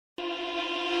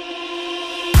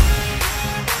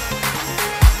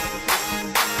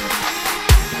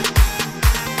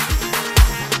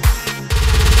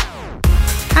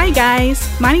Hi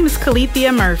guys, my name is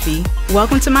Calethea Murphy.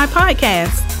 Welcome to my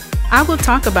podcast. I will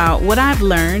talk about what I've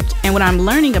learned and what I'm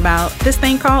learning about this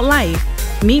thing called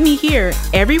life. Meet me here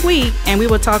every week and we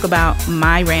will talk about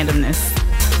my randomness.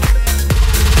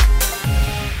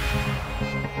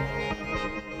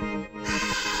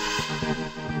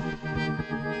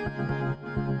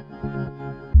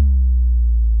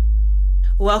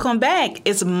 Welcome back.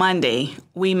 It's Monday.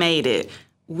 We made it.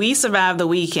 We survived the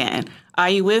weekend. Are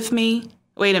you with me?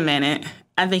 Wait a minute.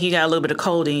 I think you got a little bit of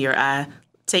cold in your eye.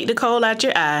 Take the cold out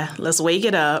your eye. Let's wake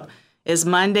it up. It's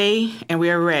Monday and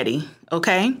we're ready.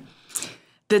 Okay?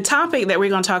 The topic that we're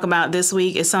going to talk about this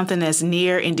week is something that's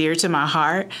near and dear to my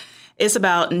heart. It's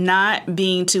about not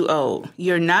being too old.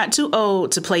 You're not too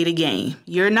old to play the game.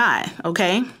 You're not.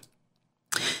 Okay?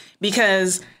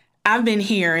 Because I've been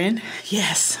hearing,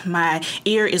 yes, my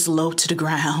ear is low to the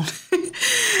ground.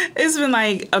 It's been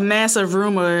like a massive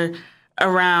rumor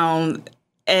around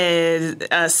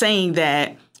saying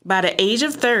that by the age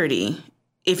of 30,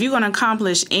 if you're going to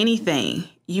accomplish anything,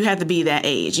 you have to be that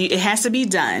age. It has to be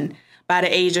done by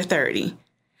the age of 30.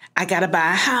 I got to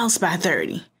buy a house by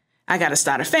 30. I got to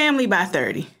start a family by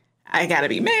 30. I got to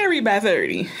be married by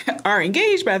 30 or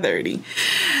engaged by 30.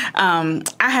 I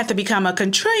have to become a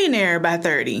quadrillionaire by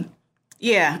 30.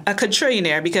 Yeah, a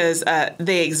quadrillionaire because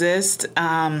they exist.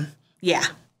 I'm going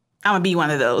to be one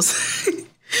of those.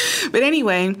 But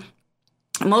anyway,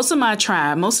 most of my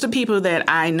tribe, most of the people that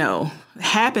I know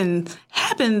happen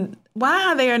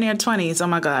while they are in their 20s. Oh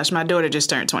my gosh, my daughter just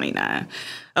turned 29.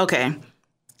 Okay.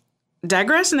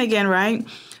 Digressing again, right?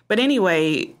 But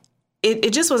anyway,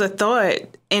 it just was a thought,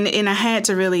 and I had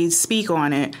to really speak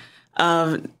on it,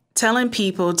 of telling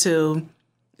people to,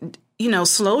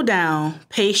 slow down,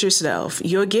 pace yourself.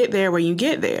 You'll get there when you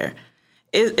get there.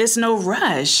 It's no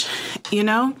rush,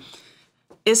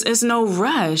 It's no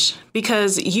rush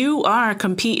because you are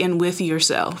competing with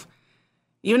yourself.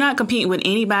 You're not competing with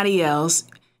anybody else.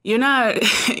 You're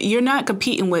not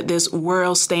competing with this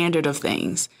world standard of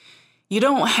things. You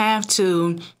don't have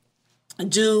to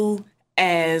do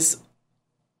as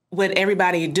what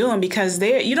everybody is doing because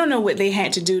you don't know what they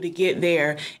had to do to get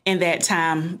there in that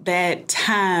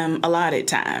allotted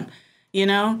time,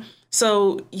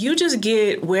 So you just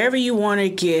get wherever you want to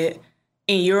get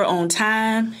in your own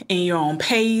time, in your own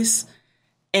pace,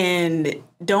 and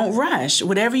don't rush.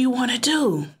 Whatever you want to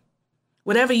do,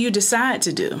 whatever you decide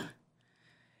to do.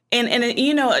 And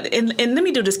let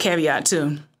me do this caveat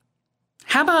too.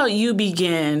 How about you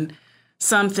begin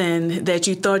something that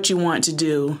you thought you want to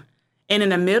do, and in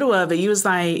the middle of it, you was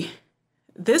like,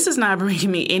 this is not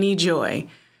bringing me any joy.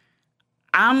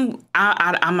 I'm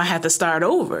gonna have to start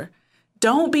over.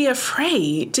 Don't be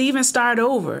afraid to even start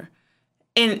over.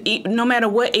 And no matter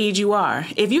what age you are,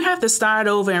 if you have to start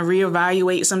over and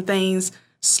reevaluate some things,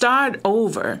 start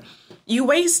over. You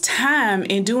waste time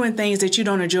in doing things that you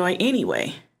don't enjoy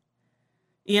anyway,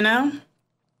 And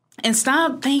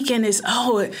stop thinking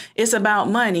it's about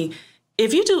money.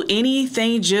 If you do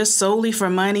anything just solely for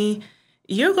money,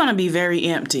 you're going to be very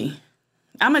empty.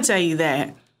 I'm going to tell you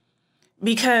that.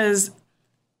 Because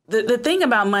the thing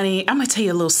about money, I'm going to tell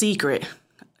you a little secret.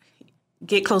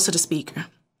 Get close to the speaker.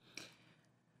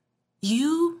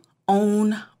 You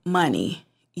own money.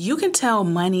 You can tell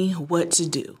money what to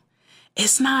do.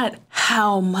 It's not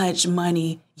how much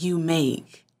money you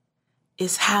make.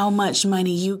 It's how much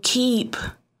money you keep.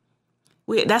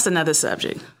 That's another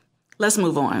subject. Let's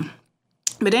move on.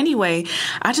 But anyway,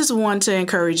 I just want to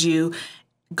encourage you,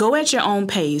 go at your own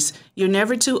pace. You're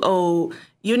never too old.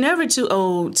 You're never too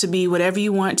old to be whatever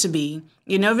you want to be.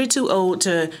 You're never too old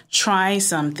to try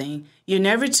something. You're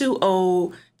never too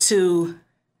old to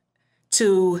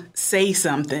say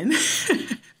something.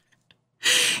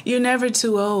 You're never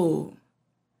too old.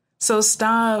 So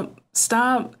stop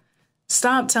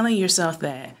telling yourself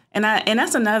that. And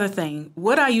that's another thing.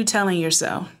 What are you telling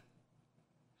yourself?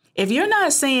 If you're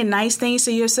not saying nice things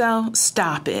to yourself,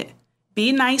 stop it.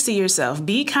 Be nice to yourself.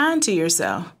 Be kind to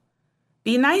yourself.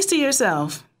 Be nice to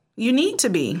yourself. You need to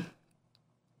be.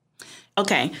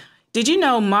 Okay. Did you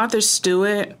know Martha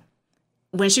Stewart,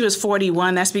 when she was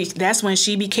 41, that's when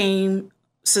she became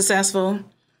successful?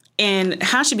 And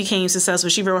how she became successful,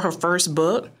 she wrote her first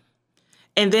book.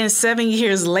 And then 7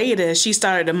 years later, she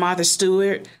started the Martha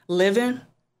Stewart Living.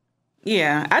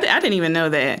 Yeah, I didn't even know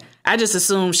that. I just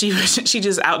assumed she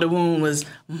just out the womb was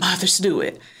Martha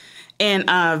Stewart. And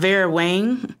Vera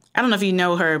Wang, I don't know if you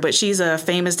know her, but she's a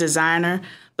famous designer.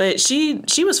 But she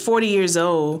was 40 years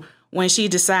old when she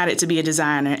decided to be a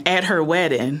designer at her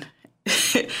wedding.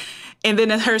 And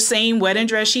then her same wedding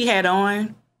dress she had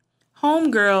on,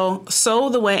 Homegirl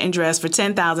sold the wedding dress for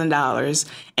 $10,000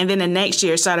 and then the next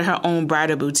year started her own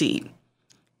bridal boutique.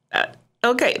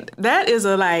 Okay, that is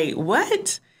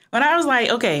what? When I was like,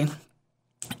 okay,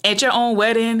 at your own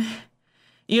wedding,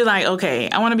 you're like, okay,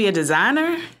 I want to be a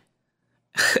designer.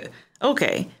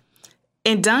 Okay.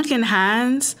 And Duncan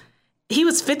Hines, he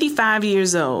was 55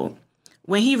 years old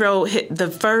when he wrote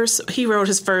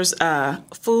his first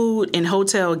food and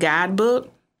hotel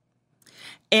guidebook.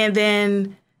 And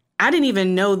then I didn't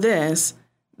even know this.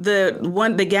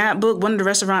 The guidebook, one of the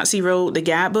restaurants he wrote the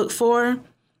guidebook for,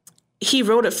 he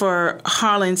wrote it for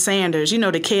Harlan Sanders, the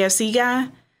KFC guy.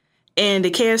 And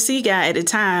the KFC guy at the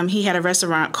time, he had a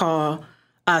restaurant called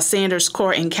Sanders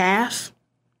Court and Calf.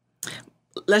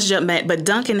 Let's jump back. But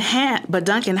Duncan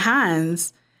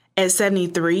Hines at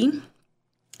 73,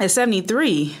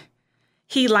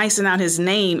 he licensed out his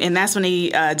name, and that's when he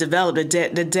developed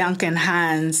the Duncan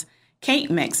Hines cake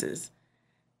mixes.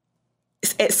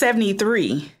 At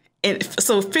 73. And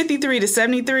so 53 to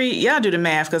 73, y'all do the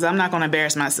math because I'm not going to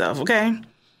embarrass myself, okay?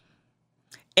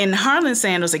 And Harlan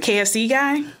Sanders, a KFC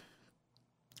guy,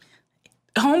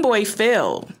 homeboy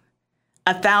failed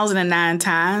 1,009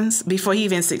 times before he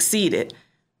even succeeded.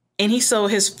 And he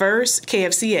sold his first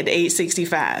KFC at age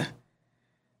 65.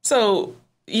 So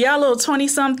y'all little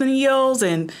 20-something-year-olds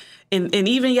and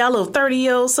even y'all little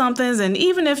 30-year-old somethings, and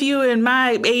even if you in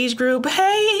my age group,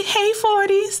 hey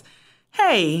 40s,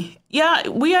 hey,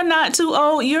 y'all, we are not too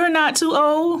old. You're not too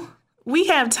old. We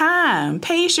have time.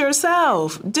 Pace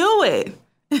yourself. Do it.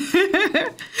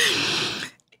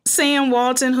 Sam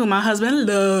Walton, who my husband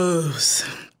loves.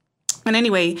 And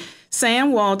anyway,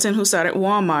 Sam Walton, who started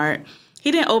Walmart,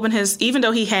 he didn't open even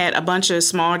though he had a bunch of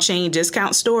small chain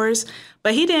discount stores,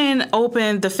 but he didn't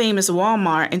open the famous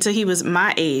Walmart until he was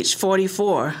my age,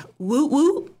 44. Woo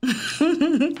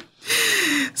woo.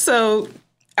 So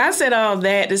I said all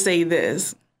that to say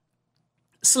this.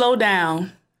 Slow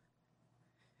down.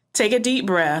 Take a deep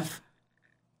breath.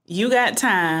 You got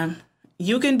time.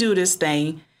 You can do this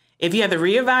thing. If you have to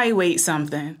reevaluate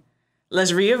something,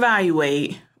 let's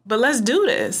reevaluate, but let's do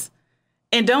this.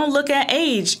 And don't look at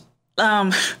age.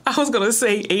 I was going to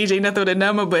say age ain't nothing but a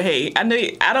number, but hey, I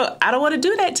don't want to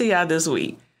do that to y'all this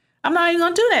week. I'm not even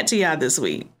going to do that to y'all this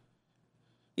week.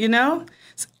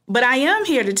 But I am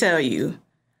here to tell you,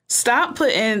 stop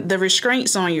putting the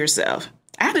restraints on yourself.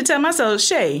 I had to tell myself,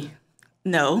 Shay,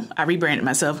 no, I rebranded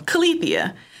myself,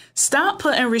 Calethea, stop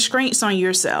putting restraints on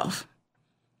yourself.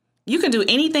 You can do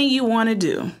anything you want to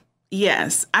do.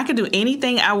 Yes, I can do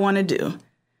anything I want to do.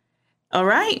 All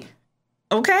right?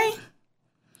 Okay?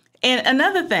 And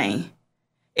another thing,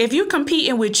 if you're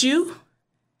competing with you,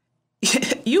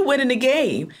 you winning the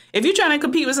game. If you're trying to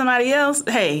compete with somebody else,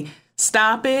 hey,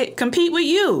 stop it. Compete with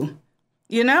you.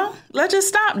 Let's just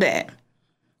stop that.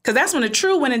 Because that's when the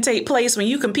true winning take place, when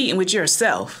you competing with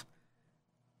yourself.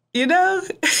 I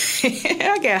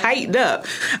got hyped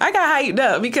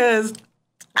up because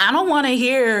I don't want to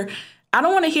hear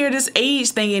this age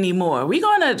thing anymore. We're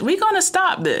gonna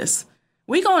stop this.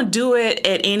 We're gonna do it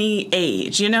at any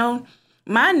age,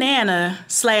 My Nana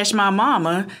 / my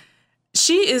mama,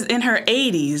 she is in her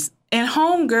 80s. And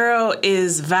homegirl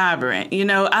is vibrant.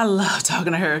 I love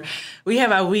talking to her. We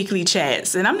have our weekly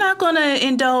chats. And I'm not going to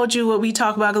indulge you what we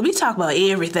talk about, because we talk about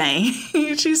everything.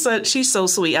 She's so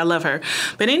sweet. I love her.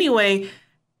 But anyway,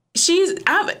 she's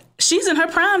in her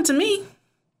prime to me.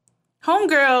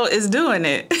 Homegirl is doing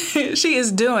it. She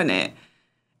is doing it.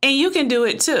 And you can do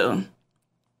it too.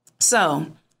 So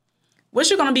what's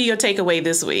going to be your takeaway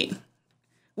this week?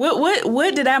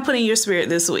 What did I put in your spirit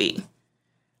this week?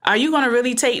 Are you going to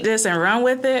really take this and run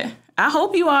with it? I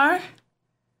hope you are.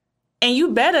 And you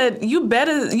better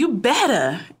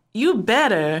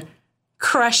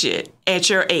crush it at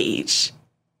your age.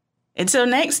 Until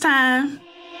next time.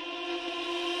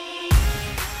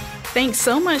 Thanks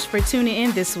so much for tuning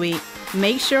in this week.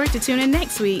 Make sure to tune in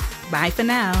next week. Bye for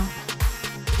now.